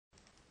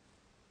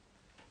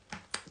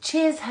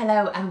Cheers,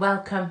 hello and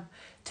welcome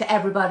to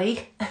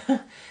everybody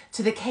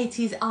to the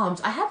Katie's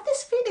Arms. I have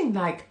this feeling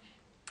like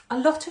a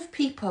lot of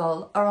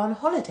people are on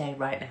holiday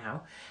right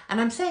now, and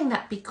I'm saying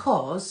that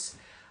because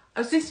I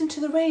was listening to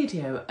the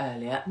radio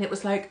earlier and it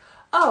was like,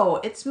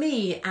 oh, it's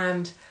me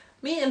and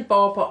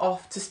Bob are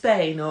off to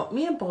Spain, or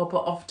me and Bob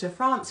are off to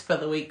France for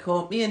the week,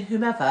 or me and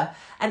whomever,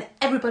 and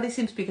everybody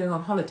seems to be going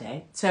on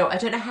holiday. So I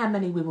don't know how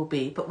many we will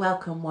be, but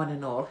welcome one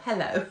and all.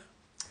 Hello.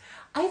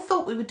 I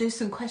thought we would do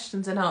some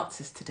questions and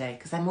answers today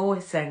because I'm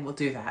always saying we'll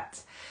do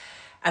that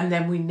and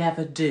then we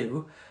never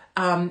do.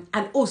 And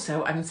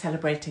also I'm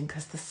celebrating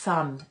because the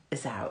sun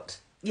is out.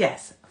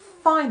 Yes,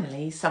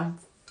 finally some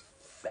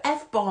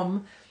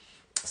F-bomb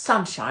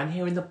sunshine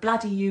here in the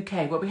bloody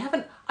UK where we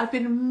haven't... I've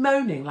been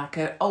moaning like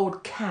an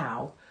old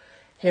cow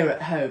here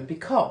at home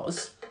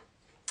because...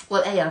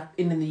 Well, I've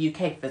been in the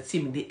UK for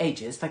seemingly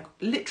ages, like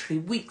literally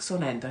weeks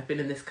on end I've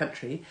been in this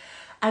country,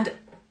 and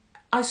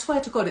I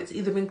swear to God, it's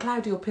either been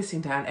cloudy or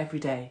pissing down every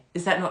day.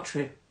 Is that not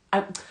true?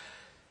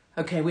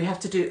 Okay, we're going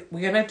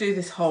to do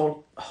this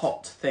whole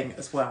hot thing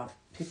as well.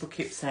 People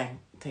keep saying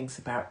things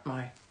about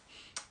my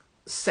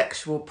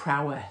sexual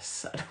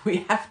prowess.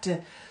 We have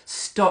to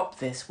stop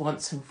this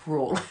once and for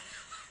all.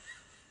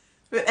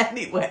 But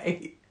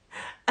anyway,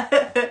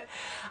 I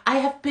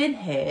have been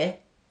here,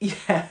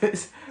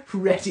 yes,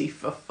 ready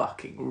for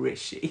fucking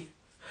Rishi.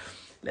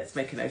 Let's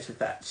make a note of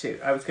that too.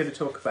 I was going to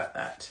talk about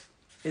that.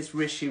 Is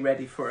Rishi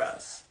ready for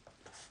us?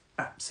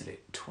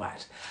 Absolute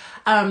twat.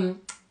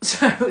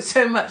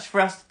 So much for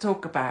us to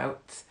talk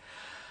about.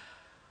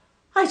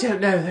 I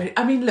don't know.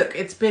 I mean, look,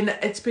 it's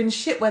been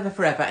shit weather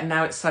forever, and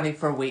now it's sunny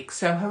for a week.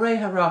 So hooray,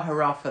 hurrah,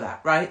 hurrah for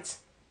that, right?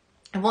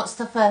 And what's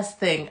the first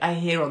thing I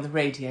hear on the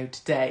radio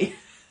today?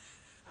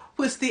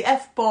 Was the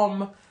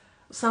F-bomb,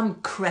 some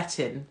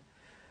cretin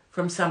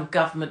from some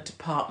government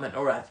department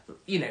or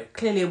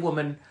clearly a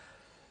woman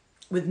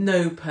with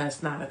no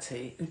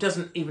personality, who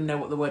doesn't even know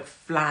what the word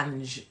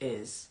flange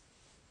is.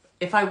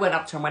 If I went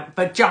up to her and went,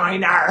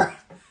 vagina,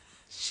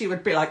 she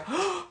would be like, she'd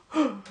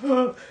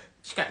go,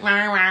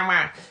 wah, wah,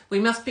 wah. We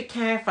must be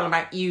careful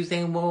about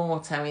using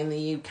water in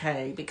the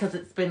UK because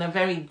it's been a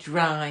very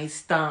dry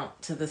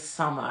start to the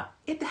summer.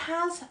 It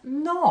has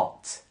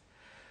not,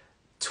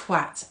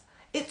 twat.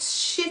 It's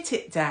shit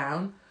it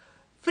down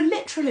for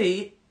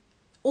literally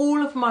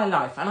all of my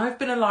life. And I've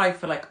been alive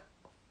for like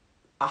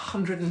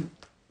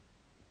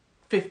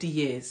 150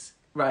 years,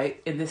 right,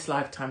 in this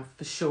lifetime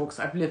for sure, because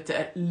I've lived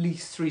at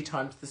least 3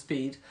 times the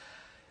speed.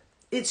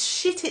 It's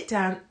shit it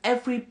down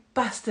every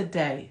bastard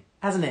day,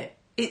 hasn't it?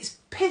 It's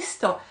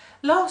pissed off.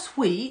 Last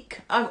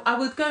week, I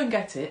would go and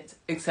get it,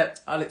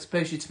 except I'll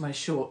expose you to my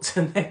shorts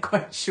and they're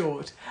quite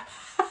short.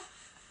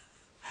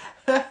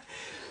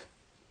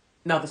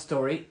 Another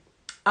story.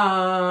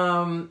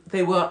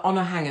 They were on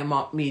a hanger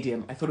marked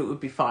medium. I thought it would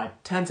be fine.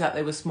 Turns out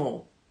they were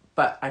small.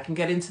 But I can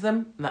get into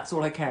them, and that's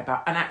all I care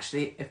about. And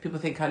actually, if people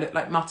think I look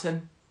like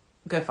mutton,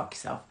 go fuck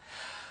yourself.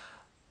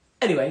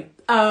 Anyway,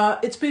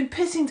 it's been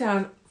pissing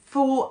down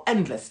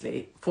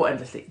endlessly.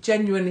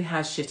 Genuinely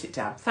has shit it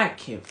down.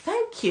 Thank you.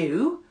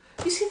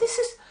 You see,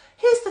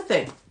 here's the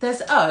thing. There's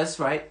us,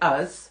 right?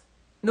 Us,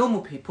 normal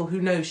people who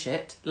know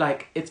shit,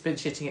 like it's been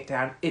shitting it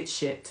down, it's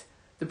shit,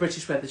 the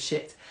British weather's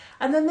shit.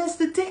 And then there's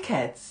the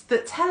dickheads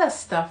that tell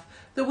us stuff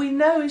that we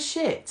know is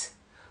shit.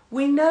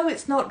 We know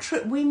it's not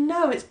true. We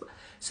know it's...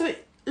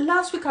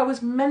 Last week I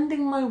was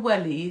mending my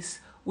wellies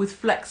with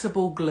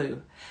flexible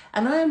glue,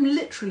 and I am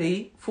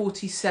literally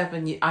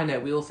 47 I know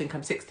we all think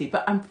I'm 60,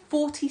 but I'm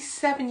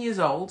 47 years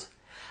old,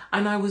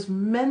 and I was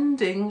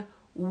mending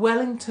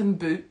Wellington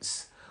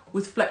boots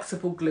with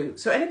flexible glue.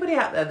 So anybody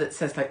out there that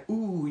says like,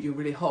 ooh, you're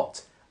really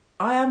hot,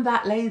 I am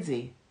that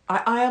lazy.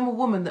 I am a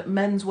woman that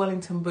mends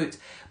Wellington boots.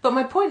 But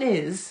my point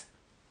is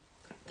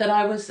that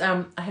I was,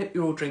 I hope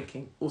you're all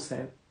drinking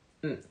also.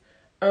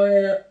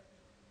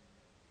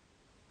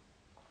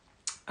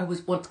 I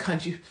was once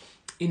you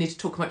need to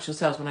talk amongst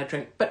yourselves when I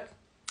drink, but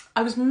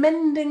I was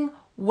mending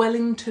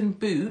Wellington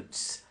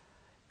boots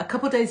a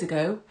couple of days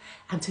ago,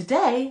 and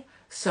today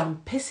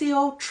some pissy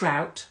old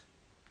trout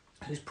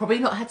who's probably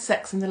not had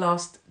sex in the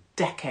last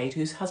decade,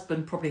 whose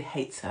husband probably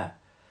hates her,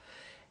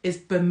 is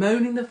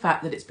bemoaning the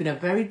fact that it's been a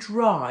very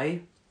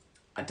dry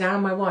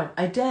down my wine.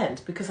 I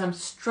daren't because I'm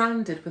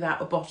stranded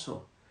without a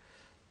bottle.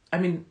 I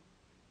mean,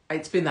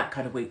 it's been that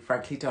kind of week,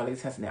 frankly,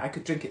 darlings, hasn't it? I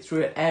could drink it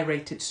through an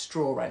aerated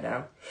straw right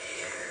now.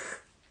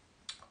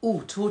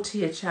 Oh,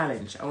 tortilla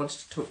challenge. I wanted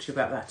to talk to you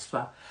about that as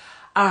well.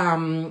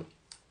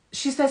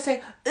 She's there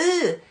saying,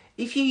 ugh,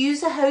 if you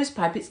use a hose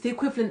pipe, it's the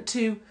equivalent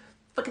to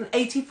fucking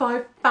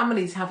 85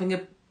 families having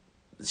a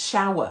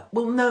shower.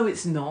 Well, no,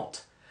 it's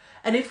not.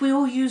 And if we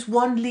all use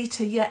 1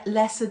 litre yet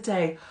less a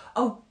day,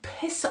 oh,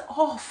 piss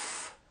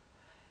off.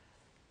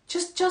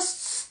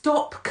 Just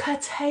stop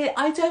curtail.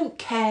 I don't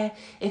care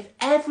if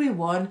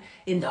everyone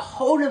in the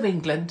whole of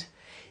England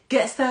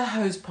gets their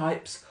hose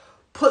pipes,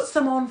 puts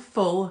them on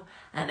full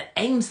and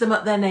aims them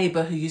at their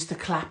neighbour who used to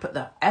clap at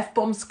the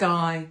F-bomb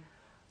sky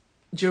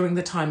during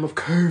the time of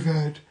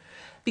COVID.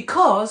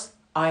 Because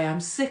I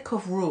am sick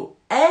of rule.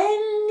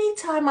 Any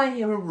time I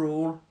hear a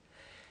rule,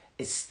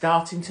 It's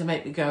starting to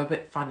make me go a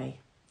bit funny.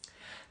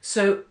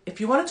 So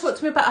if you want to talk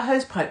to me about a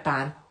hosepipe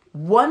ban,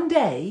 one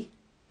day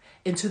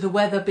into the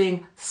weather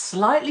being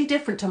slightly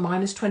different to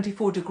minus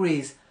 24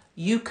 degrees,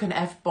 you can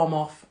F-bomb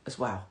off as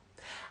well.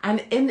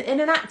 And in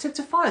an act of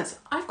defiance,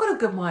 I've got a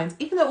good mind,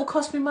 even though it will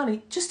cost me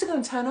money, just to go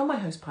and turn on my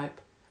hosepipe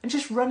and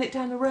just run it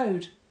down the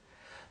road.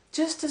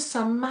 Just as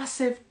some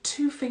massive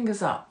 2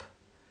 fingers up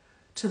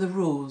to the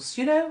rules,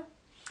 you know?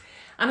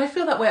 And I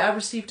feel that way. I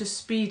received a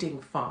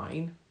speeding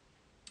fine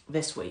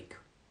this week.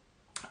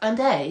 And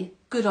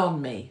good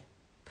on me.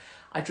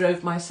 I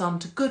drove my son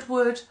to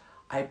Goodwood.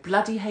 I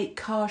bloody hate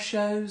car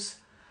shows.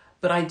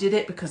 But I did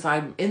it because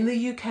I'm in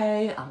the UK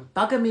and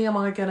bugger me am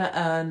I going to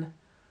earn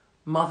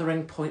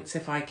mothering points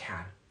if I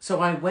can. So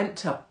I went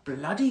to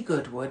bloody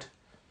Goodwood.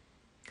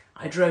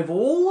 I drove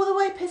all the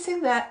way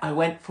pissing there. I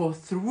went for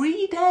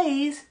 3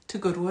 days to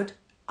Goodwood.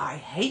 I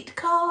hate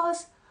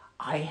cars.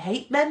 I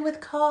hate men with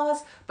cars,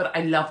 but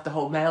I loved the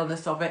whole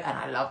maleness of it, and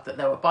I loved that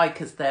there were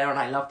bikers there, and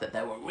I loved that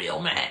there were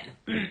real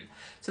men.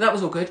 So that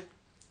was all good.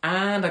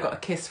 And I got a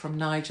kiss from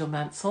Nigel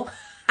Mansell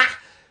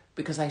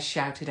because I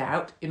shouted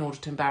out in order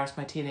to embarrass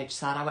my teenage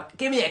son. I went,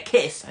 give me a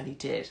kiss, and he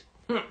did.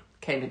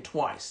 Came in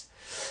twice.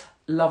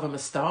 Love a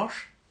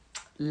moustache.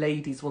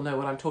 Ladies will know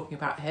what I'm talking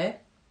about here.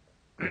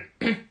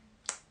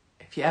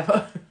 If you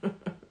ever...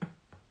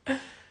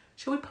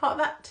 Shall we part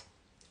that?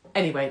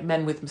 Anyway,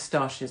 men with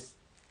moustaches.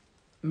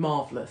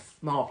 Marvellous,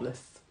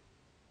 marvellous.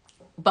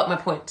 But my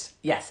point,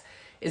 yes,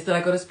 is that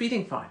I got a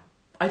speeding fine.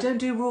 I don't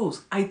do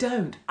rules. I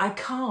don't. I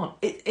can't.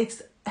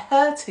 It's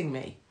hurting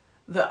me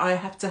that I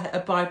have to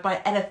abide by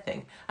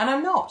anything. And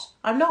I'm not.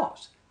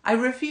 I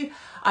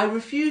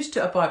refuse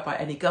to abide by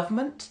any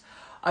government.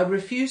 I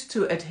refuse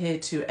to adhere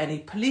to any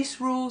police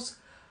rules.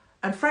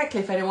 And frankly,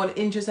 if anyone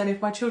injures any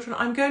of my children,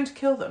 I'm going to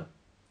kill them.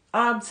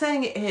 I'm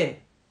saying it here.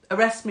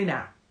 Arrest me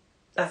now.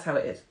 That's how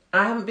it is.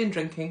 I haven't been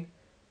drinking.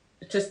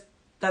 It's just...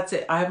 That's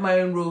it. I have my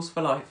own rules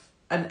for life.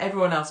 And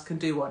everyone else can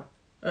do one.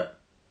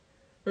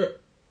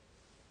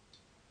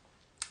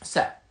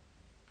 So,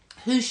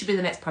 who should be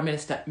the next Prime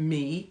Minister?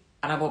 Me.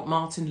 And I want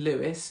Martin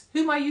Lewis,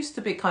 whom I used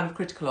to be kind of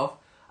critical of.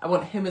 I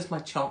want him as my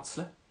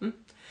Chancellor.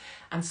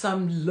 And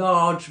some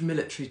large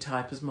military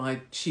type as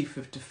my Chief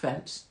of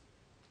Defence.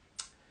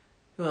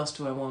 Who else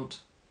do I want?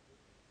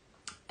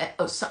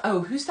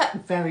 Who's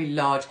that very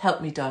large?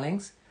 Help me,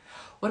 darlings.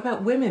 What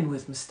about women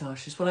with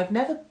moustaches? Well, I've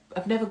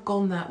never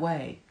gone that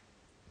way.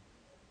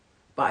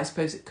 But I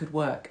suppose it could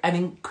work. And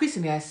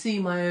increasingly I see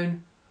my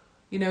own,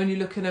 you know, when you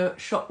look in a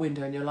shop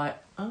window and you're like,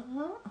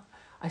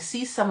 I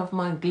see some of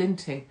mine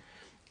glinting.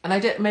 And I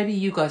don't, maybe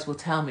you guys will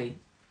tell me,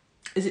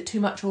 is it too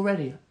much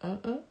already?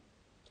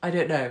 I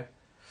don't know.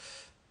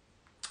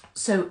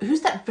 So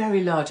who's that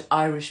very large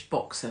Irish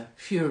boxer,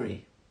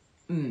 Fury?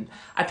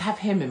 I'd have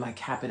him in my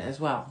cabinet as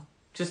well,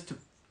 just to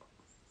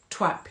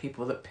twat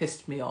people that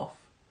pissed me off.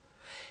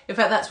 In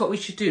fact, that's what we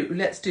should do.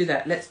 Let's do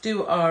that. Let's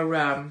do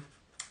our...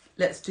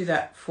 Let's do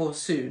that for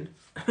soon.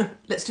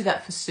 Let's do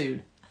that for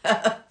soon.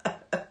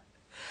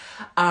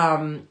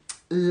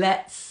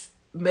 Let's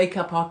make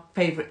up our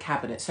favourite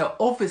cabinet. So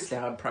obviously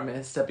I'm Prime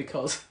Minister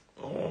because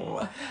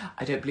I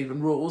don't believe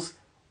in rules.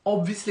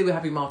 Obviously we're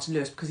having Martin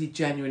Lewis because he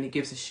genuinely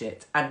gives a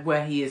shit. And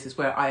where he is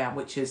where I am,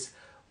 which is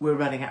we're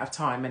running out of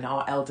time and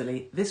our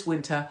elderly this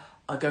winter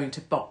are going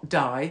to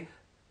die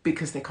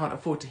because they can't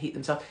afford to heat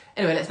themselves.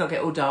 Anyway, let's not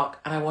get all dark.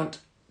 And I want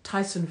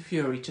Tyson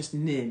Fury just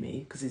near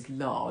me because he's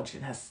large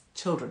and has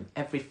children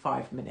every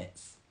 5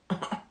 minutes.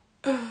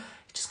 He's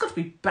just got to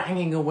be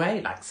banging away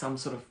like some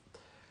sort of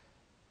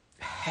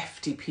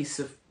hefty piece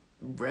of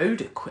road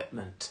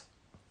equipment.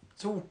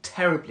 It's all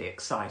terribly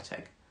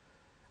exciting.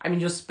 I mean,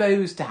 you're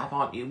supposed to have,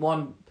 aren't you,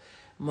 one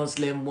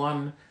Muslim,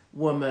 one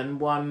woman,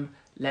 one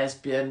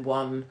lesbian,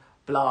 one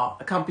blah.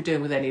 I can't be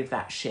doing with any of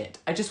that shit.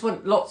 I just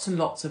want lots and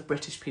lots of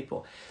British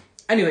people.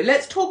 Anyway,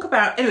 let's talk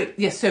about... Anyway,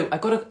 yes, so I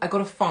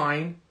got a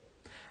fine.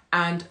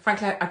 And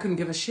frankly, I couldn't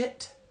give a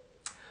shit.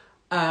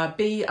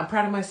 B, I'm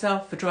proud of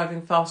myself for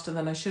driving faster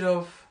than I should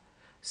have.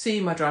 C,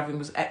 my driving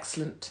was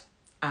excellent.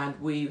 And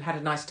we had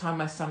a nice time,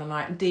 my son and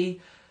I. And D,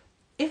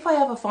 if I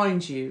ever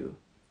find you,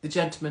 the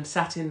gentleman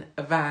sat in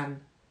a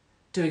van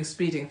doing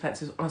speeding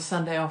offences on a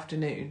Sunday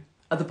afternoon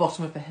at the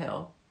bottom of a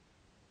hill,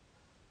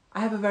 I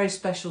have a very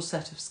special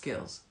set of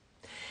skills.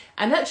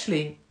 And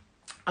actually,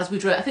 as we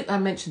drove, I think I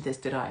mentioned this,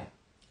 did I?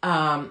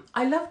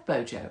 I loved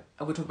Bojo.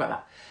 I will talk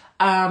about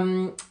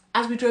that.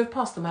 As we drove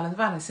past the man in the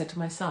van, I said to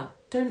my son,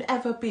 don't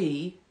ever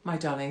be, my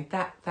darling,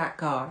 that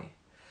guy.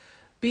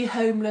 Be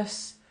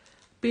homeless,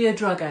 be a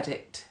drug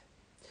addict,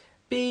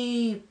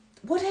 be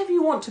whatever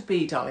you want to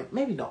be, darling.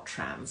 Maybe not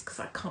trans, because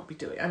I can't be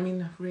doing, I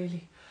mean,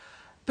 really.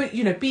 But,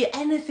 you know, be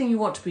anything you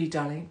want to be,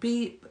 darling.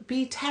 Be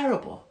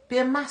terrible. Be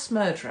a mass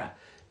murderer.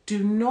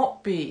 Do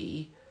not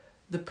be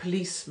the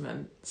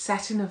policeman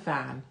sat in a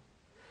van,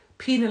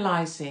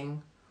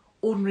 penalising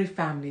ordinary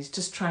families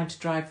just trying to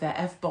drive their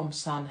F-bomb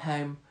son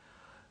home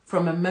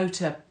from a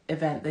motor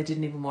event they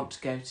didn't even want to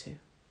go to.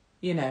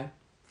 You know,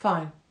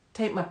 fine,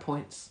 take my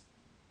points.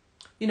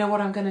 You know what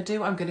I'm going to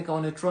do? I'm going to go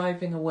on a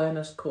driving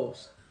awareness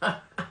course.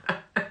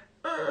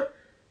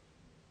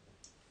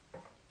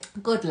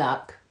 Good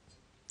luck.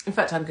 In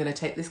fact, I'm going to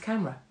take this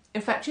camera.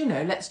 In fact, you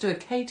know, let's do a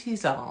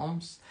Katie's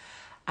Arms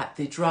at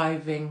the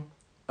driving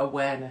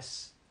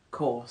awareness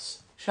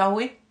course, shall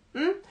we?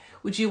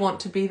 Would you want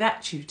to be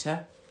that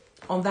tutor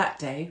on that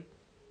day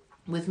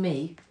with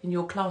me in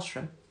your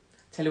classroom?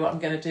 Tell you what I'm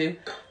going to do.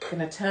 I'm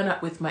going to turn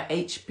up with my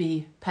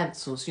HB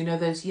pencils, you know,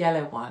 those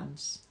yellow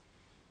ones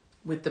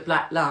with the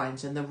black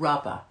lines and the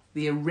rubber,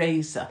 the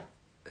eraser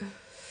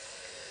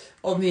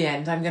on the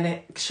end. I'm going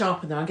to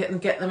sharpen them. I'm going to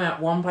get them out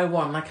one by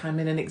one like I'm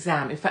in an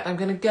exam. In fact, I'm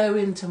going to go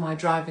into my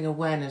driving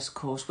awareness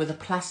course with a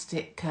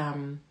plastic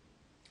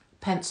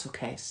pencil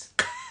case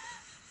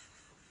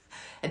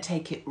and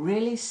take it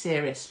really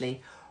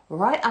seriously,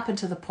 right up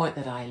until the point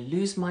that I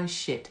lose my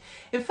shit.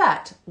 In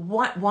fact,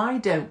 why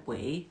don't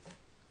we...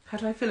 How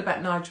do I feel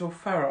about Nigel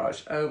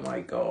Farage? Oh my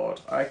God,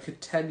 I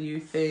could tell you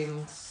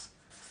things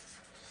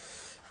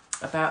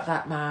about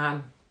that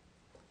man.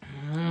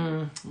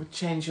 Would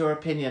change your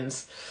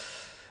opinions.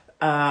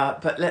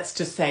 But let's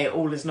just say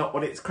all is not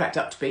what it's cracked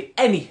up to be.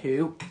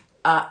 Anywho,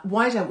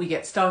 why don't we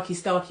get Starky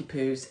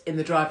Poos in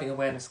the driving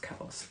awareness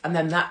course? And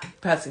then that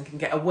person can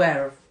get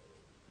aware of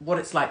what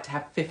it's like to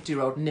have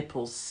 50-year-old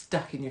nipples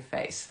stuck in your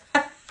face.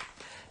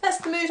 That's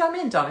the mood I'm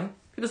in, darling.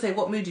 People say,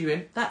 what mood are you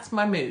in? That's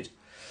my mood.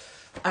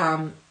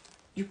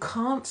 You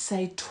can't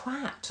say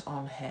twat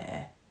on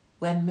here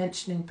when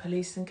mentioning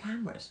police and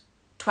cameras.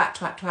 Twat,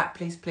 twat, twat,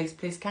 police, police,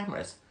 police,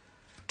 cameras.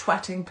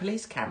 Twatting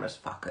police cameras,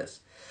 fuckers.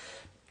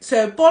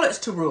 So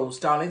bollocks to rules,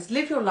 darlings.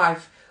 Live your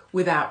life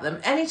without them.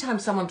 Anytime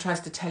someone tries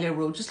to tell you a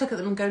rule, just look at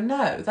them and go,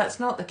 no, that's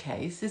not the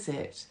case, is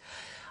it?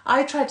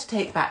 I tried to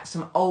take back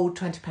some old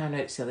 £20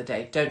 notes the other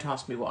day. Don't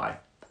ask me why.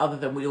 Other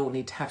than we all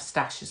need to have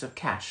stashes of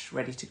cash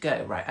ready to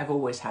go, right? I've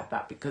always had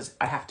that because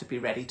I have to be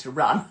ready to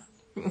run.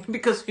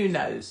 Because who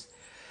knows?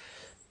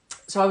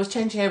 So I was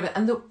changing over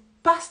and the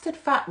bastard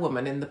fat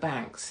woman in the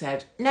bank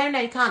said, no,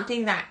 you can't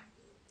do that.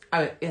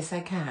 Oh, yes,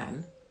 I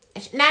can.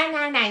 No,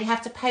 you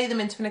have to pay them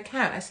into an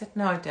account. I said,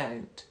 no, I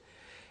don't.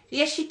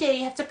 Yes, you do.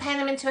 You have to pay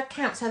them into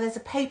account so there's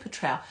a paper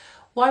trail.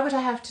 Why would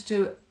I have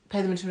to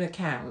pay them into an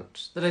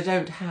account that I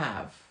don't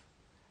have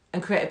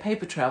and create a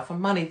paper trail for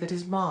money that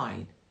is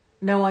mine?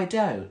 No, I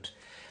don't.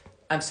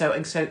 And so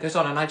it goes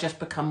on, and I just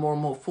become more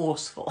and more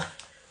forceful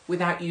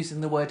without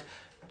using the word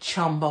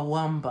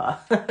chumbawamba.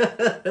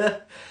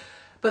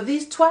 But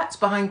these twats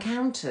behind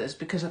counters,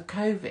 because of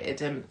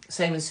COVID, and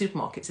same in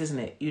supermarkets, isn't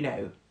it? You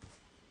know,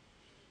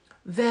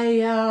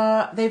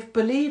 they've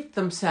believed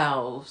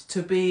themselves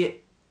to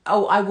be,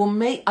 oh, I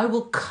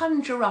will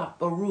conjure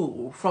up a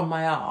rule from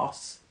my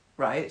arse,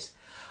 right?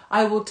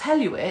 I will tell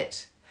you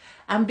it,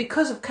 and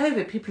because of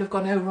COVID, people have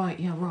gone, oh right,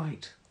 yeah,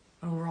 right,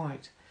 oh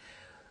right.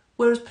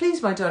 Whereas,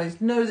 please, my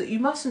darlings, know that you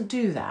mustn't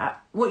do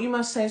that. What you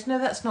must say is, no,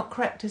 that's not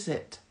correct, is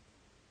it?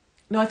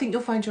 No, I think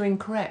you'll find you're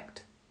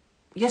incorrect.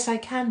 Yes, I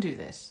can do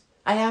this.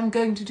 I am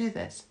going to do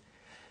this.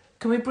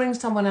 Can we bring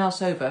someone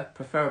else over,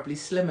 preferably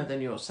slimmer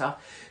than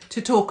yourself,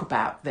 to talk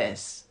about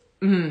this?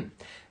 And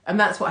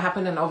that's what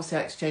happened, and obviously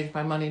I exchanged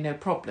my money, no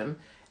problem.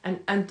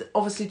 And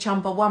obviously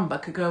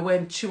Chumbawamba could go away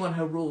and chew on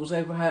her rules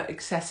over her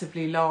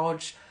excessively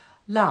large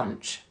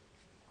lunch.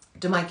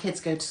 Do my kids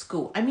go to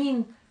school? I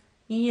mean,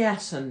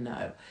 yes and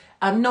no.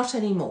 Not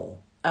anymore.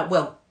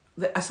 So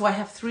I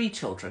have 3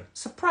 children,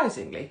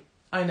 surprisingly,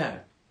 I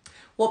know.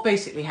 What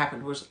basically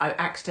happened was I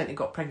accidentally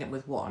got pregnant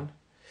with one.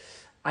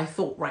 I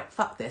thought, right,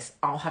 fuck this,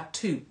 I'll have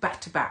 2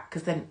 back to back,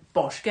 because then,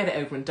 bosh, get it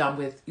over and done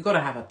with. You've got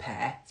to have a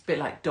pair. It's a bit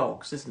like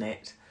dogs, isn't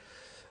it?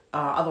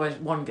 Otherwise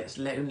one gets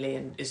lonely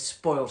and is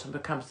spoilt and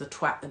becomes the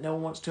twat that no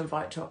one wants to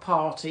invite to a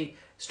party.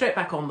 Straight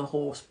back on the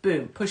horse,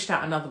 boom, pushed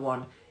out another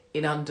one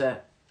in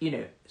under,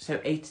 so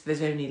 8,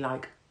 there's only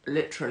like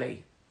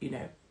literally,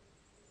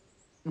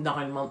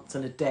 9 months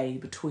and a day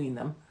between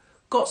them.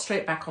 Got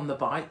straight back on the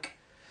bike.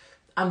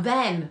 And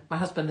then my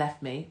husband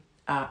left me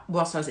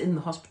whilst I was in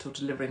the hospital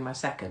delivering my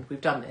second.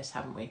 We've done this,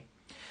 haven't we?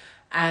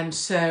 And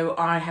so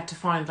I had to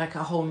find like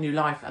a whole new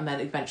life, and then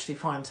eventually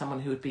find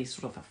someone who would be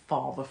sort of a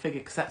father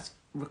figure, because that's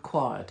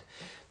required.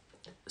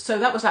 So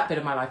that was that bit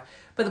of my life.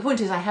 But the point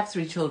is, I have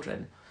 3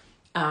 children,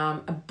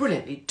 and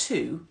brilliantly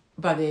 2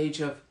 by the age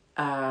of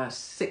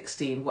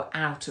 16 were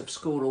out of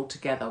school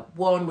altogether.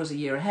 One was a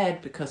year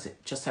ahead because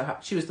it just so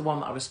happened she was the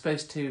one that I was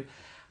supposed to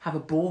have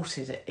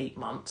aborted at 8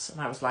 months,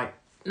 and I was like,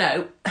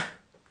 no,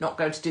 not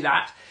going to do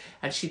that.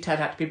 And she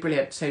turned out to be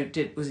brilliant, so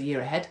was a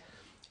year ahead.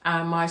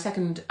 My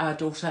second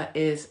daughter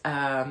is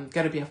going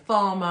to be a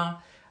farmer.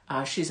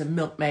 She's a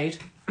milkmaid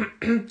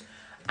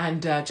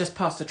and just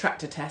passed the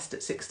tractor test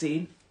at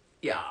 16.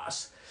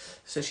 Yes.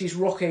 So she's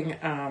rocking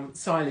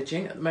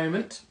silaging at the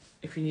moment.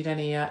 If you need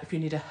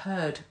a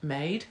herd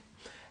maid,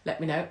 let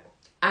me know.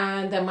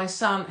 And then my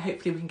son,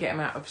 hopefully we can get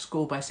him out of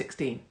school by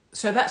 16.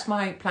 So that's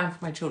my plan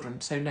for my children.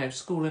 So no,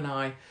 school and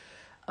I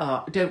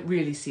don't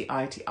really see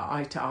eye to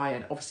eye,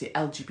 and obviously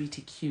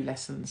LGBTQ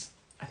lessons.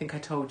 I think I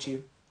told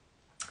you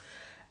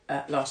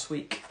last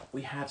week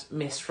we had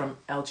Miss from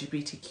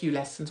LGBTQ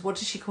lessons. What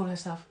does she call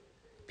herself?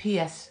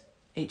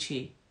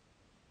 PSHE.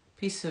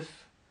 Piece of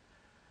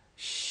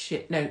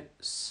shit. No,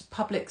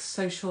 public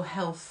social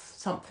health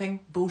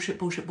something. Bullshit,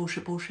 bullshit,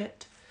 bullshit,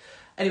 bullshit.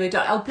 Anyway,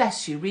 oh,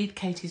 bless you. Read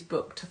Katie's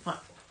book to find...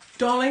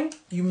 Darling,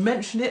 you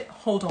mentioned it.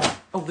 Hold on.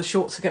 Oh, the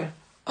shorts are going to...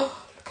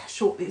 Oh, look how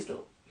short these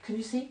little... Can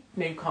you see?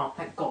 No, you can't.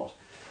 Thank God.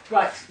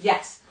 Right,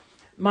 yes.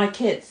 My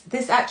kids.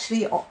 This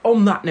actually,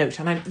 on that note,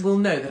 and I will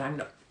know that I'm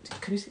not...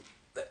 Can you see?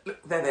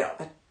 Look, there they are.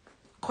 They're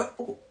quite...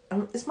 Oh,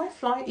 is my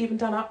fly even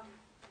done up?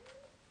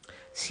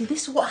 See,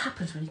 this is what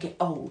happens when you get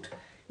old.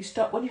 You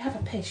start... When you have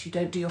a piss, you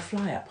don't do your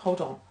fly up.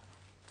 Hold on.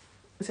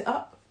 Is it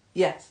up?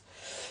 Yes.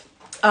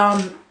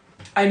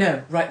 I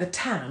know, right, the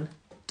tan,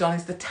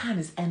 darlings, the tan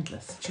is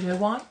endless. Do you know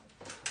why?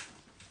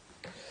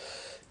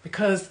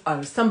 Because I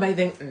was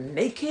sunbathing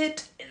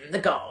naked in the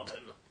garden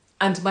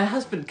and my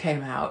husband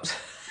came out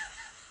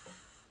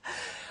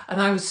and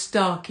I was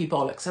starky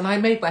bollocks and I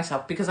made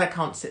myself, because I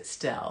can't sit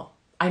still.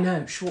 I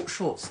know, short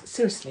shorts.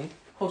 Seriously,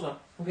 hold on.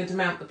 I'm going to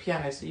mount the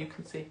piano so you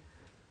can see.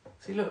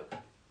 See, look.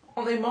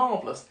 Aren't they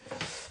marvellous?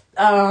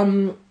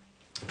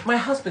 My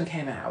husband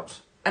came out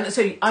and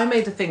so I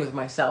made a thing with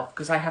myself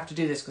because I have to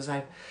do this because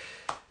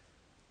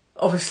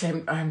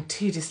obviously I'm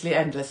tediously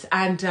endless.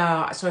 And so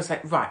I was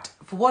like, right,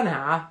 for 1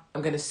 hour,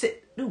 I'm going to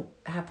sit. Ooh,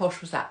 how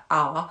posh was that?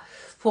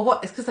 For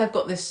what? It's because I've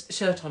got this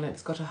shirt on and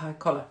it's got a high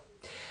collar.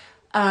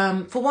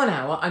 For 1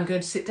 hour, I'm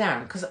going to sit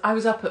down because I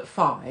was up at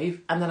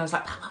 5 and then I was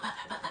like,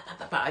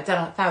 I'd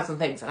done 1,000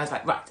 things. And I was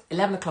like, right,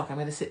 11 o'clock, I'm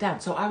going to sit down.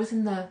 So I was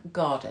in the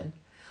garden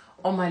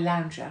on my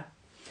lounger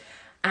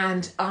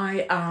and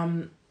I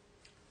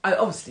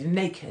obviously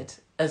naked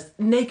as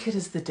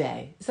the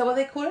day. Is that what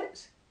they call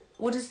it?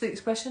 What is the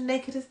expression?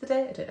 Naked as the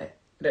day? I don't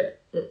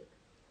know.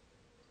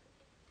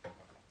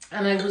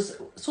 And I was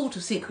sort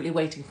of secretly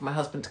waiting for my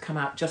husband to come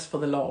out just for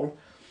the lol.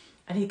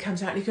 And he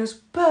comes out and he goes,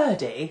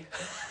 Birdie.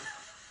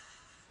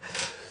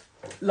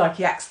 Like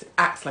he acts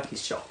like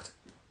he's shocked.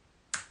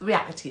 The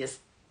reality is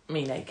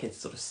me naked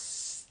sort of...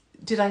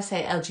 Did I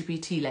say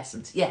LGBT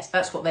lessons? Yes,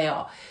 that's what they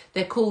are.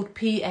 They're called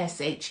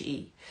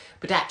PSHE.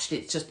 But actually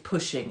it's just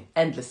pushing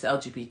endless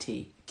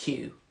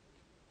LGBTQ.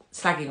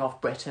 Slagging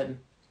off Britain.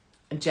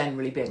 And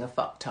generally being a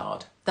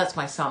fucktard. That's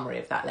my summary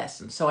of that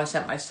lesson. So I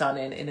sent my son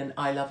in an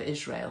I Love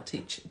Israel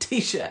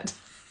t-shirt.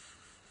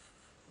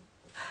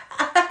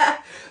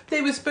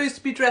 They were supposed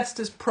to be dressed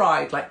as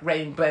pride, like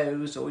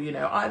rainbows or, you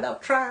know, I love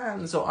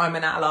trans or I'm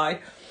an ally.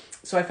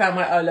 So I found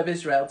my I Love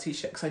Israel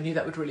t-shirt because I knew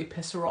that would really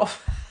piss her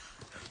off.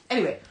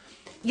 Anyway,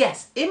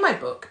 yes, in my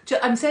book,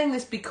 I'm saying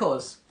this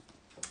because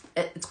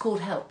it's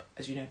called Help,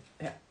 as you know.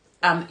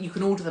 Yeah. You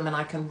can order them and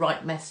I can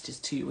write messages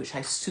to you, which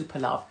I super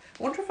love.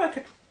 I wonder if I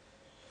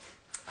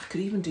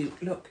could even do,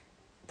 look,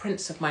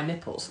 prints of my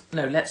nipples.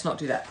 No, let's not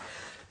do that.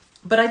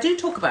 But I do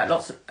talk about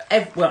lots of,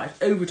 well, I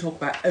over-talk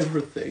about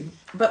everything.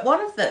 But one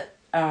of the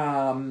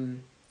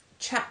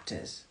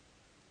chapters,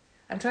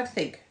 I'm trying to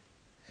think.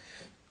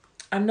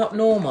 I'm Not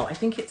Normal. I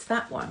think it's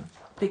that one.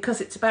 Because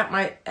it's about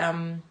my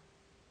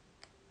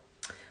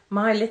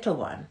my little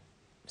one.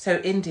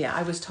 So India,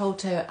 I was told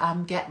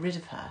to get rid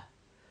of her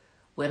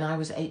when I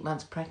was 8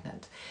 months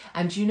pregnant.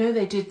 And you know,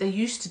 they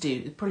used to do,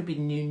 it'd probably be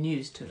new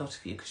news to a lot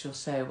of you because you're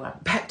so,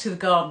 back to the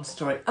garden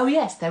story. Oh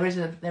yes, there is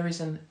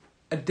an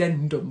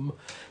addendum,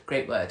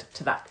 great word,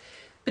 to that.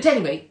 But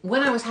anyway,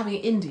 when I was having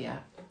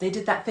India, they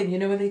did that thing, you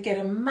know, where they get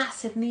a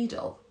massive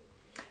needle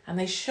and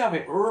they shove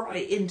it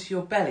right into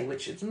your belly,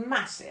 which is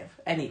massive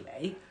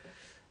anyway,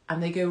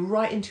 and they go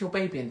right into your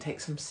baby and take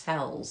some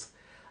cells.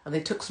 And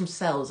they took some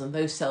cells and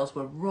those cells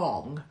were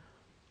wrong.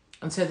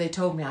 And so they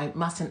told me I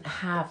mustn't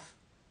have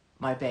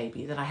my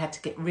baby, that I had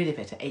to get rid of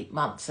it at 8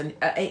 months. And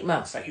at 8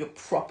 months, like, you're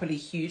properly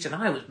huge and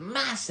I was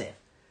massive.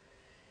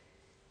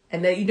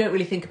 And you don't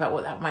really think about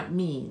what that might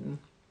mean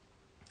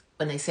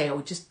when they say,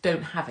 oh, just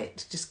don't have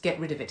it, just get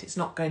rid of it, it's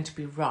not going to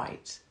be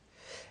right.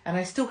 And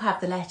I still have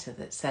the letter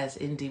that says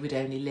Indy would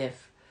only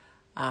live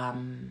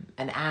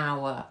an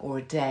hour or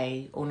a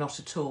day or not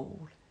at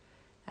all.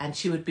 And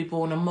she would be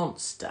born a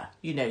monster,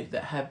 you know,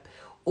 that her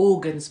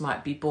organs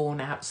might be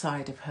born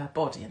outside of her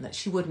body and that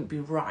she wouldn't be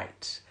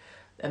right.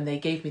 And they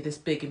gave me this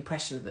big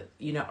impression that,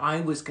 you know,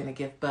 I was going to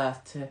give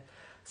birth to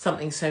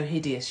something so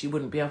hideous you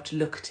wouldn't be able to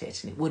look at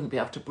it and it wouldn't be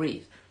able to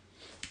breathe.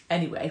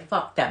 Anyway,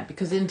 fuck them,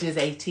 because India's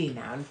 18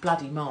 now and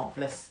bloody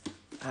marvellous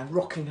and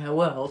rocking her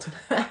world.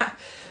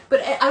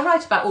 But I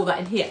write about all that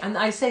in here, and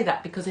I say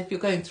that because if you're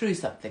going through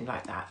something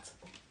like that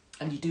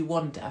and you do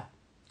wonder,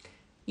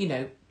 you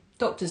know,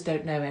 doctors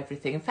don't know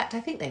everything. In fact, I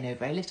think they know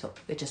very little.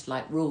 They just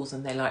like rules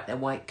and they like their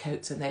white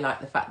coats and they like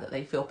the fact that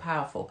they feel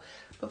powerful.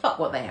 But fuck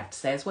what they have to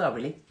say as well,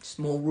 really. Just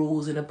more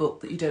rules in a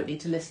book that you don't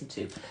need to listen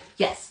to.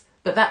 Yes,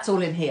 but that's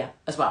all in here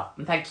as well.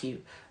 And thank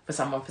you for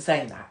someone for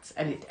saying that.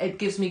 And it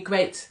gives me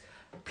great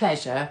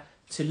pleasure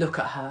to look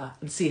at her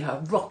and see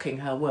her rocking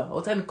her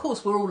world. And of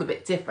course, we're all a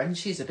bit different.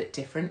 She's a bit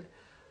different.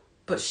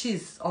 But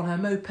she's on her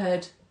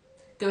moped,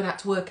 going out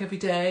to work every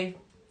day,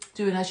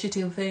 doing her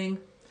shitting thing.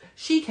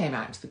 She came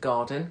out into the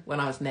garden when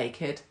I was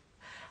naked.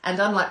 And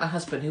unlike my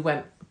husband, who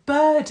went,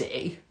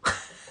 Birdie,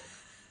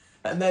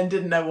 and then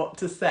didn't know what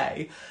to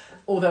say,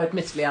 although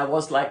admittedly I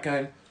was like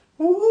going,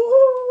 ooh,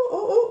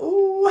 ooh,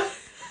 ooh.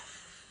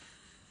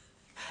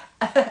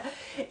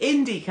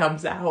 Indy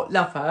comes out,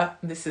 love her.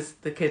 And this is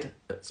the kid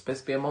that's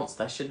supposed to be a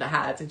monster I shouldn't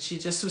have had. And she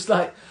just was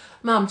like,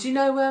 Mum, do you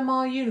know where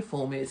my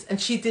uniform is? And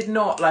she did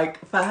not,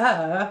 like, for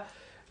her,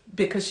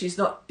 because she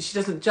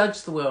doesn't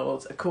judge the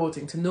world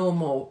according to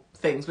normal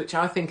things, which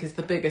I think is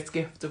the biggest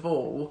gift of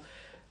all.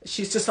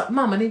 She's just like,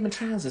 Mum, I need my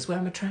trousers. Where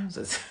are my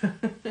trousers?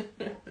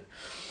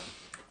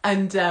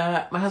 And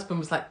my husband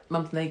was like,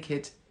 Mum's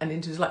naked. And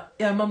Indy was like,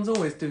 yeah, Mum's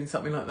always doing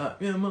something like that.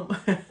 Yeah, Mum.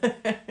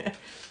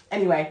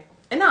 Anyway,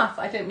 enough.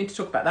 I don't mean to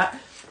talk about that.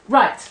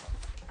 Right.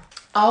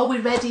 Are we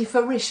ready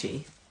for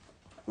Rishi?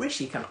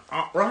 Rishi can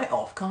up right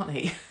off, can't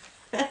he?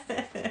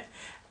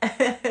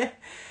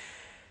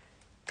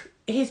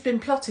 He's been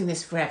plotting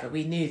this forever.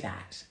 We knew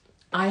that.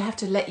 I have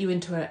to let you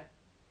into a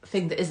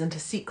thing that isn't a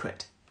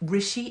secret.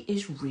 Rishi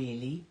is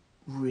really,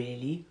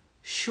 really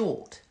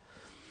short.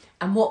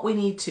 And what we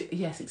need to...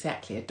 Yes,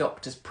 exactly, a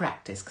doctor's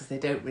practice, because they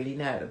don't really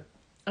know.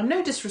 And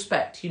no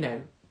disrespect,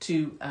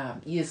 to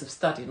years of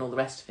study and all the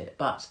rest of it,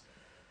 but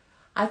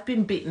I've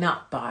been beaten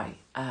up by,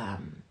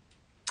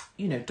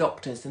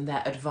 doctors and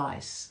their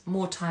advice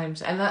more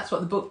times. And that's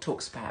what the book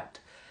talks about.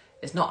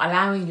 Is not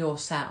allowing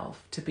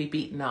yourself to be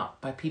beaten up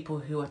by people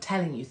who are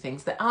telling you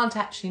things that aren't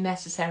actually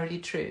necessarily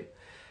true.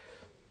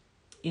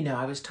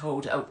 I was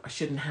told, I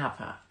shouldn't have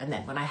her. And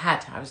then when I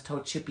had her, I was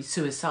told she'd be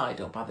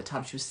suicidal by the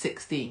time she was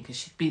 16 because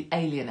she'd be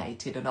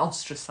alienated and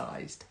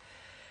ostracised.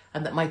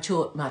 And that my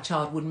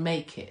child wouldn't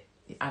make it.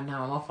 And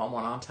now I'm off on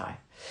one, aren't I?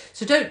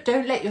 So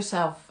don't let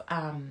yourself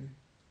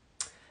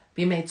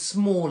be made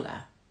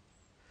smaller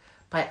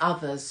by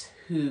others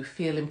who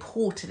feel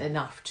important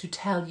enough to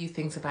tell you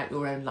things about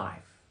your own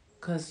life.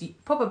 Because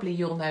probably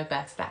you'll know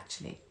best,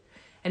 actually.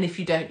 And if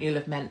you don't, you'll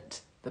have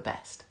meant the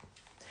best.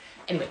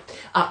 Anyway,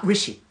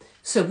 Rishi.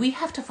 So we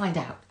have to find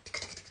out,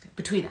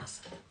 between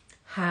us,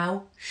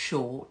 how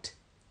short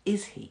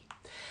is he?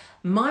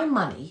 My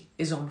money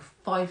is on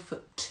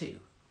 5'2",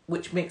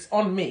 which makes,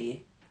 on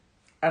me,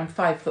 I'm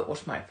 5 foot,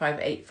 what am I,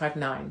 5'8",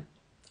 5'9".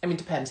 I mean,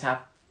 depends how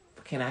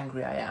fucking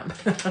angry I am.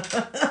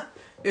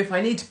 If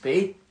I need to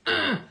be,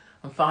 I'm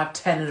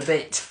 5'10" and a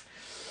bit.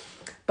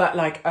 But,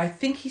 I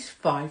think he's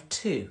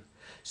 5'2".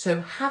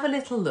 So have a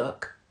little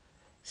look,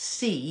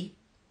 see,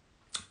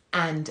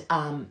 and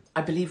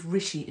I believe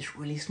Rishi is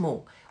really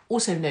small.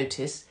 Also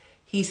notice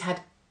he's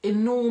had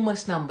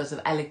enormous numbers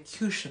of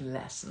elocution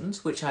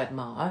lessons, which I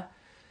admire,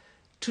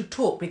 to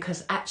talk,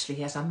 because actually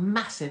he has a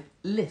massive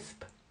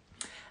lisp,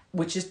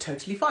 which is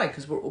totally fine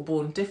because we're all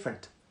born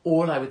different.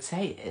 All I would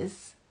say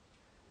is,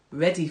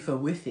 ready for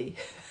Withy.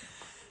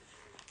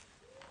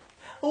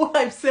 All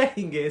I'm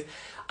saying is,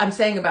 I'm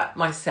saying about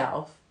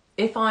myself,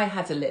 if I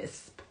had a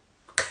lisp,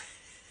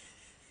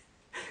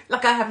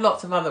 I have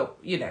lots of other,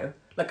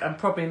 I'm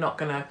probably not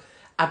going to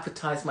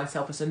advertise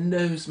myself as a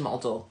nose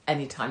model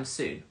anytime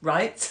soon,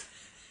 right?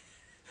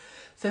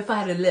 So if I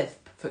had a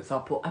lisp, for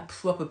example, I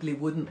probably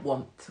wouldn't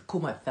want to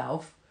call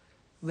myself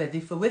ready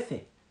for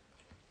Withy.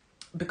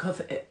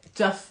 Because it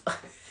just...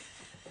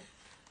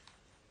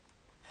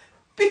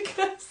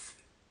 because...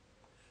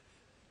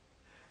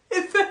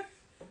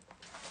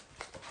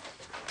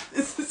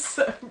 This is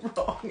so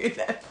wrong in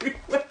every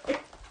way.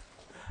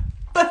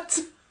 But...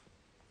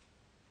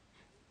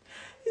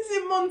 is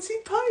it Monty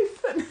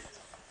Python?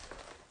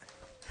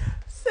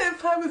 So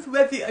if I was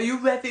ready, are you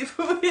ready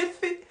for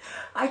Withy?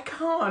 I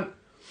can't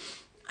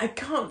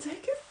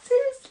take it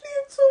seriously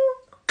at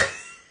all.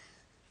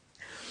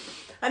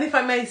 And if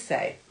I may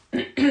say,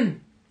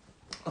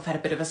 I've had a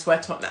bit of a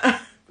sweat on now.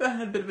 I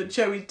had a bit of a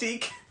Joey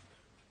Deek.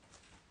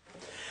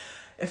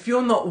 If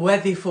you're not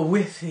ready for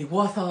Withy,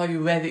 what are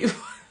you ready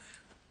for?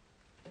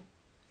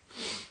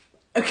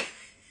 Okay,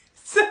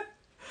 so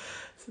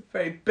it's a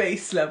very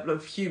base level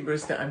of humour,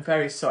 isn't it? I'm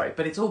very sorry,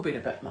 but it's all been a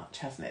bit much,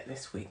 hasn't it,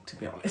 this week, to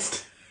be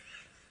honest?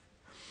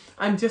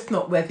 I'm just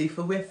not ready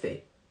for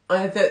Withy.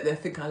 I don't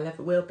think I'll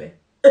ever will be.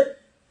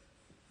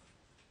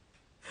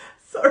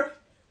 Sorry.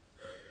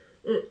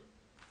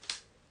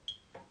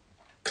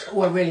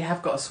 Oh, I really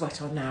have got a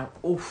sweat on now.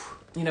 Oof.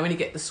 When you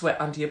get the sweat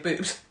under your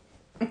boobs.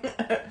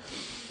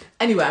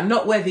 Anyway, I'm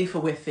not ready for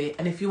Withy.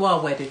 And if you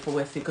are ready for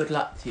Withy, good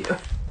luck to you.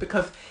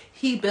 Because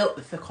he built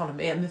this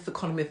economy, and this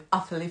economy is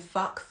utterly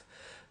fucked.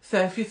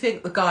 So if you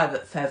think the guy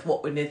that says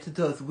what we need to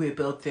do is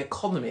rebuild the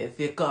economy is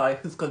the guy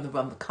who's going to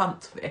run the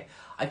country,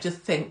 I just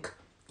think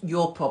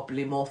you're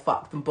probably more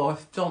fucked than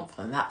Boris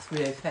Johnson. That's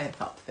really saying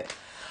something.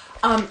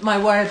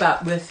 My worry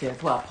about Rishi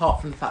as well,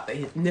 apart from the fact that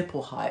his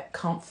nipple height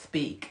can't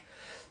speak,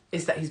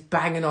 is that he's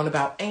banging on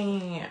about,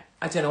 I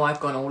don't know, I've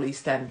gone all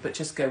East End, but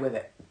just go with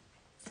it.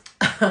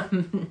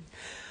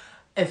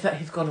 Is that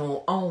he's gone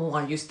all,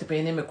 I used to be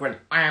an immigrant.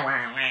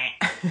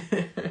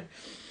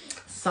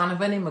 Son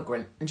of an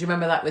immigrant. And do you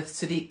remember that with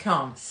Sadiq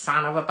Khan?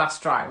 Son of a bus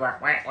driver.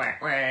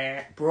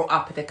 Brought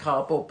up in a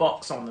cardboard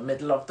box on the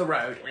middle of the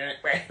road.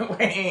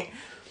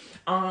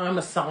 I'm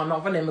a son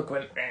of an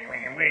immigrant.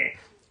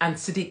 And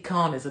Sadiq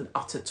Khan is an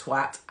utter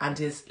twat and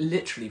is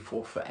literally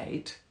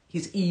 4'8".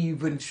 He's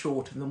even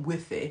shorter than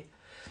Withy.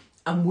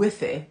 And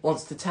Withy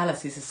wants to tell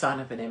us he's a son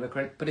of an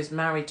immigrant, but is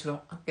married to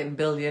a fucking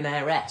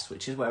billionaire-ess,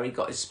 which is where he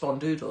got his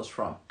spondoodles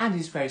from. And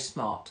he's very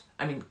smart.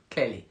 I mean,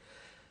 clearly.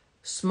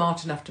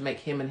 Smart enough to make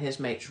him and his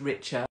mates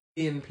richer,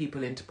 in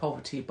people into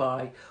poverty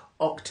by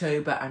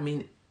October. I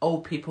mean,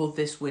 old people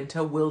this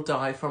winter will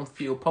die from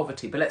fuel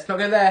poverty. But let's not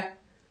go there.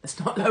 Let's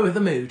not lower the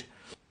mood.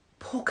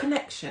 Poor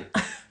connection.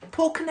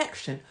 Poor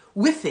connection.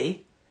 Withy,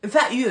 is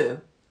that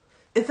you?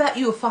 Is that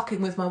you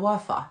fucking with my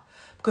Wi-Fi?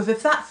 Because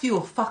if that's you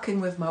fucking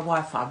with my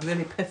Wi-Fi, I'm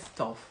really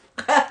pissed off.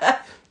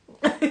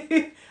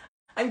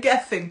 I'm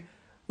guessing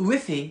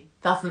Withy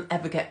doesn't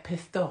ever get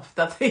pissed off,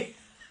 does he?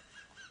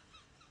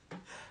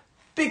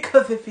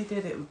 Because if he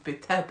did, it would be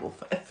terrible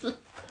for us.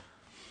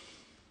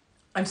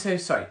 I'm so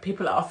sorry.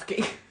 People are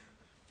asking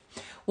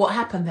what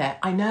happened there.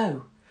 I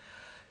know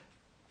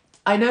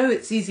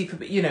it's easy for,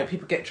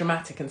 people get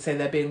dramatic and say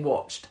they're being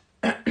watched.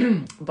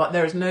 But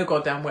there is no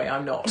goddamn way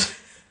I'm not.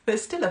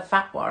 There's still a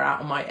fatwa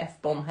out on my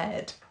F-bomb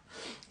head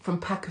from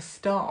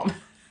Pakistan.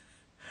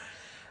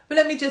 But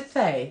let me just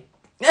say,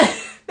 no,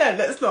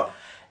 let's not.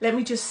 Let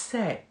me just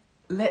say,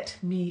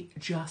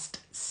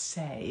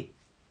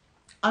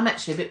 I'm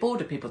actually a bit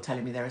bored of people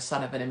telling me they're a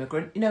son of an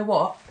immigrant. You know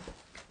what?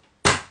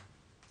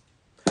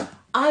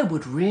 I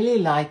would really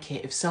like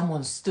it if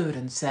someone stood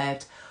and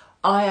said,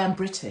 I am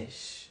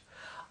British.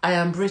 I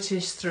am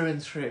British through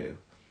and through.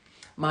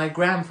 My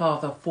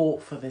grandfather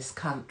fought for this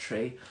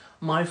country.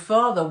 My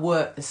father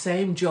worked the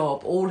same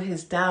job all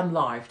his damn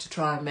life to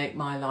try and make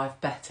my life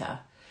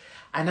better.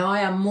 And I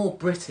am more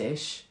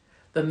British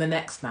than the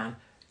next man.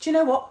 Do you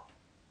know what?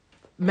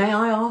 May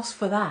I ask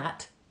for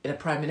that in a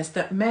Prime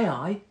Minister? May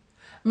I?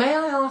 May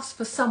I ask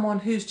for someone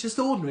who's just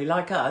ordinary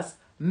like us?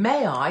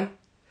 May I?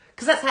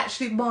 Because that's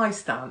actually my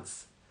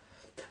stance.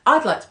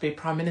 I'd like to be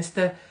Prime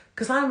Minister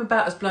because I'm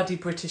about as bloody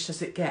British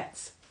as it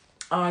gets.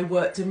 I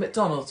worked in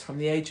McDonald's from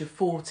the age of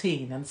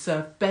 14 and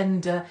served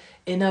Bender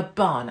in a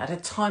bun at a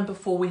time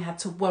before we had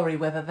to worry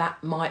whether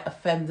that might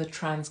offend the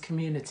trans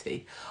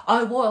community.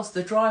 I was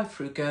the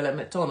drive-through girl at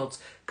McDonald's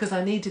because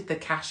I needed the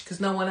cash because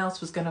no one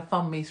else was going to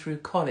fund me through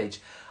college.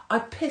 I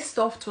pissed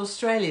off to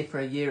Australia for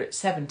a year at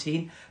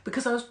 17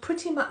 because I was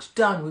pretty much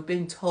done with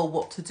being told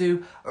what to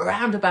do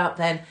around about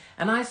then,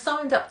 and I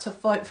signed up to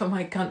fight for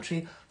my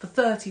country for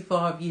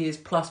 35 years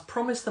plus,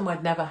 promised them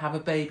I'd never have a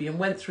baby, and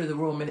went through the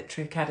Royal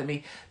Military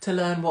Academy to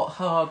learn what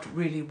hard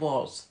really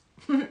was.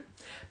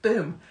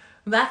 Boom.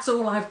 That's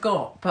all I've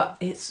got, but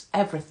it's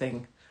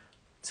everything.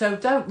 So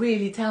don't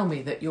really tell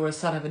me that you're a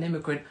son of an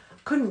immigrant. I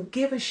couldn't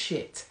give a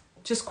shit.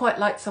 Just quite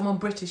like someone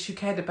British who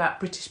cared about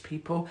British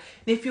people.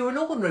 And if you're an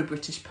ordinary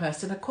British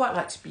person, I'd quite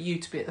like to be you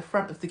to be at the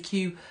front of the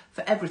queue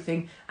for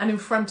everything and in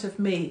front of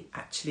me,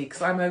 actually,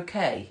 because I'm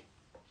okay.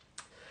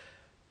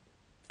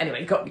 Anyway,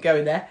 you got me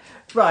going there.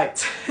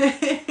 Right.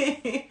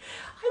 I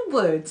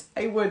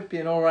would be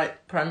an all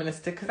right Prime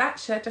Minister because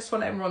actually I just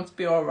want everyone to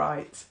be all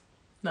right.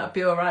 That'd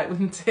be all right,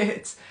 wouldn't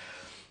it?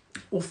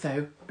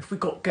 Also, if we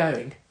got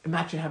going,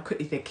 imagine how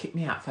quickly they'd kick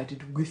me out if I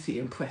did witty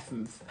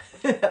impressions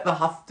at the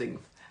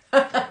hustings.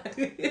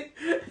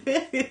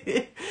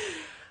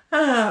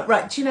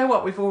 Right, do you know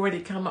what? We've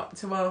already come up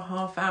to our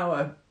half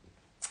hour,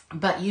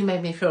 but you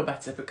made me feel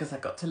better because I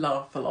got to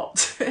laugh a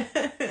lot.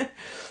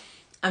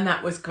 And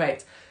that was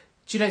great.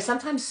 Do you know,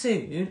 sometime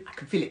soon, I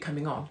can feel it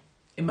coming on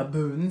in my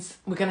bones,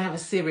 we're going to have a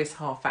serious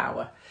half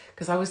hour,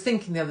 because I was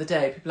thinking the other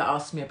day, people are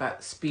asking me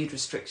about speed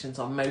restrictions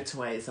on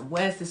motorways and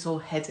where's this all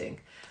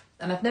heading,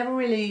 and I've never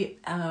really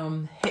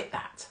hit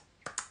that,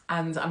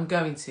 and I'm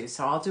going to,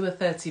 so I'll do a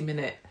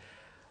 30-minute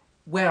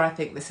where I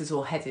think this is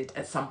all headed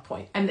at some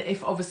point. And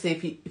if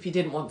you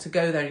didn't want to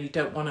go there and you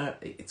don't want to,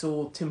 it's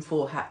all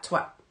tinfoil hat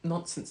twat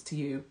nonsense to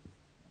you,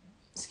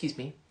 excuse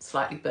me,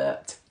 slightly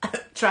burped,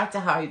 try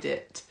to hide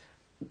it,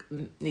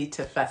 need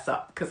to fess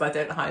up because I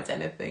don't hide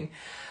anything.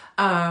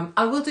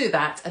 I will do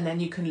that, and then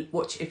you can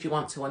watch if you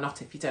want to or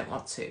not if you don't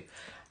want to.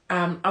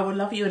 I will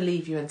love you and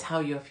leave you and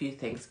tell you a few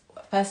things.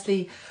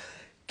 Firstly,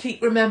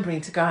 keep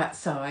remembering to go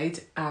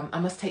outside. I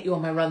must take you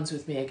on my runs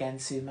with me again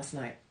soon,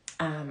 mustn't I?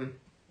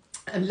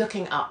 And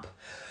looking up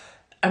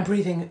and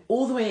breathing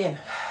all the way in,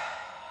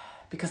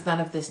 because none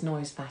of this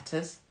noise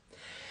matters.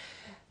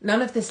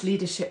 None of this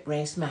leadership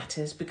race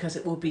matters because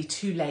it will be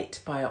too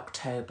late by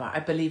October. I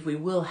believe we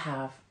will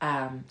have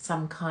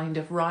some kind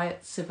of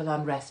riot, civil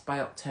unrest by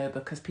October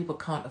because people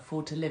can't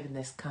afford to live in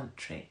this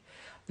country.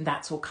 And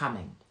that's all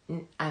coming.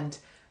 And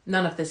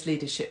none of this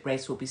leadership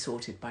race will be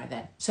sorted by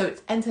then. So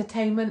it's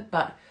entertainment,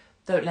 but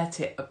don't let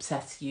it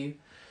obsess you.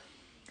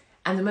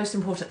 And the most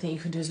important thing you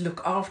can do is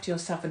look after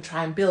yourself and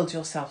try and build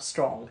yourself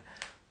strong,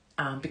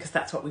 because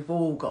that's what we've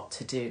all got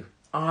to do.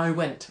 I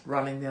went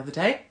running the other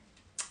day,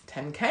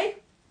 10k,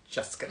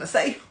 just going to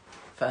say,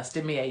 first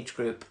in my age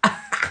group.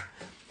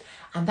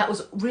 And that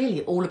was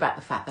really all about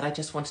the fact that I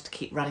just wanted to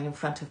keep running in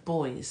front of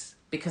boys,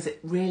 because it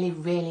really,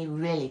 really,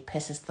 really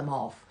pisses them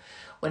off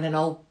when an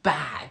old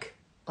bag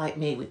like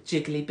me with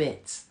jiggly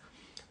bits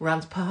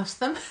runs past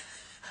them.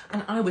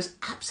 And I was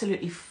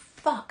absolutely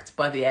fucked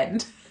by the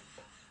end.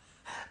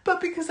 But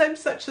because I'm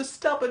such a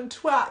stubborn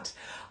twat,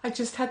 I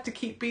just had to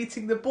keep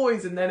beating the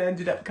boys and then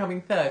ended up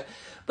coming third.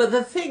 But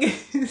the thing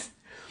is,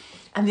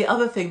 and the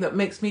other thing that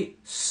makes me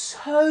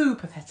so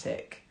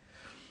pathetic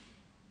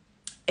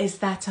is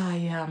that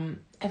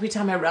every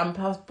time I ran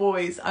past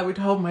boys, I would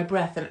hold my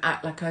breath and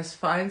act like I was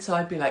fine. So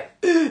I'd be like,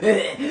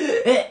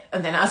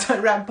 and then as I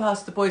ran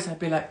past the boys, I'd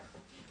be like,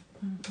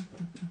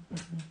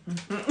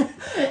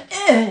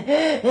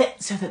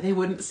 so that they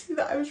wouldn't see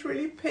that I was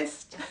really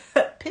pissed,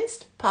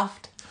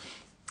 puffed.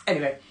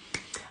 Anyway,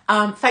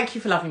 thank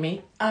you for loving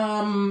me.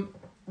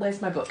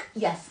 Where's my book?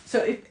 Yes.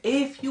 So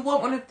if you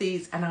want one of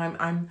these,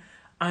 and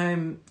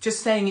I'm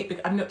just saying it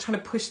because I'm not trying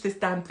to push this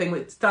damn thing.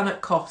 It's done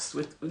at cost.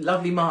 With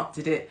lovely Mark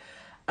did it.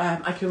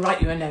 I can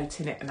write you a note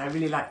in it, and I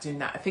really like doing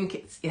that. I think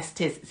it is.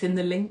 It's in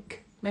the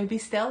link, maybe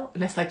still,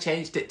 unless I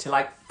changed it to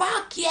like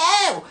fuck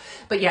you.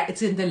 But yeah,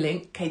 it's in the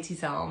link,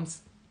 Katie's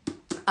Arms.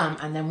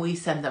 And then we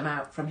send them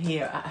out from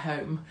here at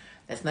home.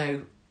 There's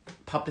no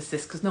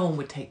publicist because no one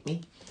would take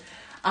me.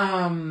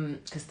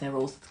 Because they're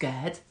all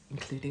scared,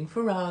 including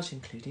Farage,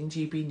 including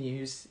GB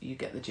News. You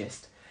get the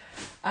gist.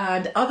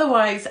 And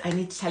otherwise, I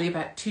need to tell you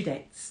about 2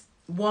 dates.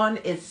 One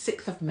is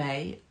 6th of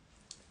May.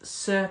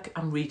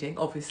 I'm reading,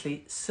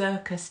 obviously,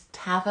 Circus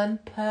Tavern,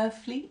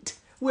 Purfleet,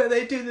 where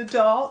they do the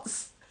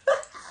dance.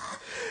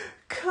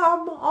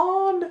 Come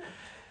on.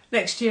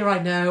 Next year, I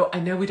know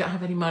we don't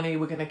have any money.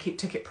 We're going to keep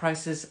ticket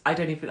prices. I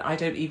don't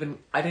even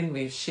give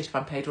a shit if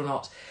I'm paid or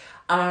not.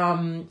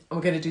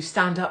 We're going to do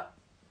stand-up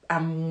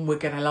and we're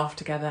going to laugh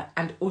together.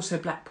 And also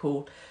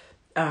Blackpool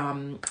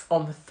on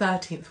the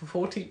 13th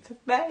or 14th of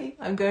May.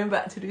 I'm going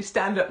back to do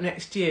stand-up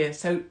next year.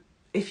 So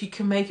if you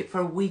can make it for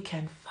a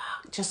weekend,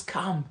 just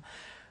come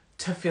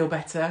to feel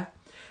better.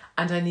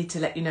 And I need to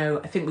let you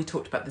know, I think we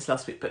talked about this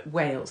last week, but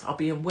Wales. I'll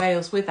be in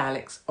Wales with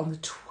Alex on the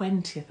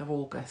 20th of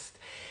August.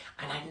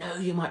 And I know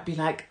you might be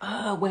like,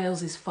 oh,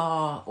 Wales is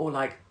far, or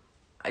like,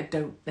 I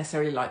don't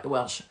necessarily like the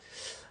Welsh.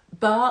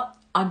 But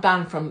I'm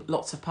banned from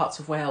lots of parts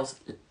of Wales.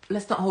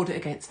 Let's not hold it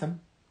against them.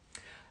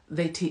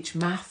 They teach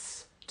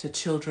maths to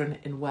children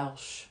in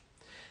Welsh.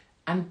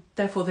 And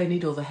therefore they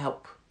need all the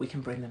help we can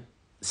bring them.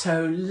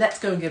 So let's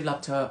go and give love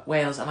to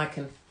Wales, and I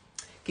can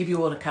give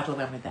you all a cuddle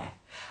when we're there.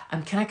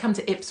 And can I come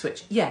to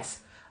Ipswich?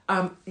 Yes.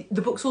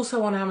 The book's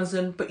also on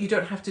Amazon, but you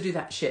don't have to do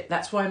that shit.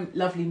 That's why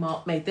lovely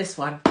Mark made this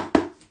one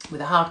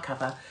with a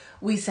hardcover.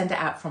 We send it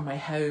out from my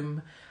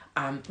home.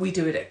 We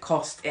do it at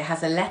cost. It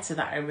has a letter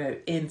that I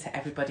wrote in to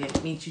everybody, and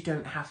it means you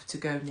don't have to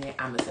go near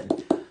Amazon.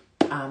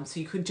 So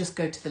you could just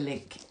go to the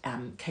link,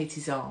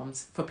 Katie's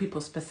Arms, for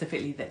people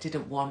specifically that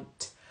didn't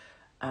want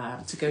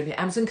to go near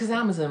Amazon, because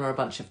Amazon are a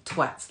bunch of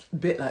twats, a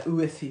bit like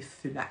Rishi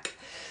Sunak.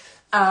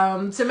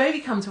 So maybe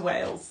come to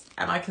Wales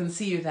and I can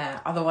see you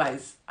there.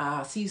 Otherwise,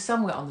 see you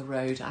somewhere on the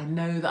road. I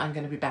know that I'm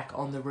going to be back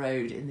on the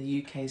road in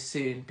the UK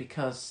soon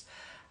because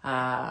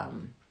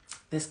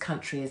this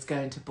country is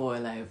going to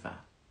boil over.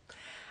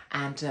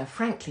 And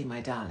frankly, my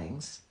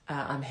darlings,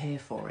 I'm here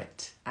for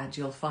it, and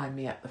you'll find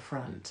me at the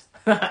front.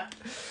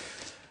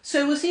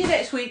 So we'll see you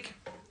next week.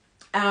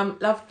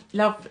 Love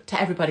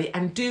to everybody,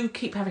 and do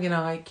keep an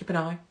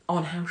eye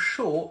on how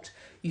short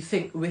you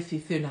think Rishi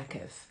Sunak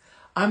is.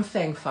 I'm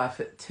saying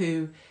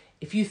 5'2".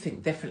 If you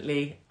think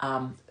differently,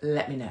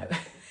 let me know.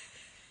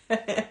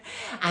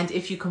 And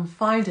if you can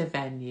find a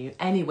venue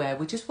anywhere,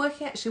 we're just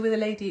working actually with a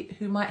lady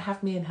who might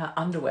have me in her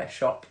underwear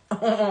shop.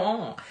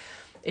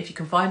 If you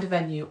can find a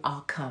venue,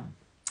 I'll come,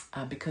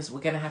 because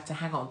we're going to have to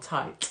hang on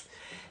tight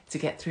to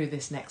get through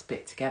this next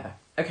bit together.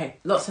 Okay,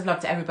 lots of love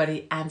to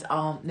everybody, and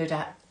no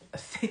doubt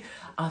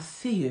I'll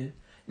see you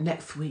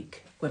next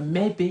week, where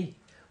maybe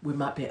we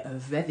might be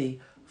ready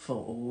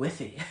for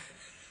Withy.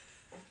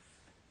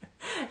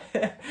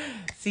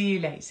 See you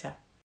later.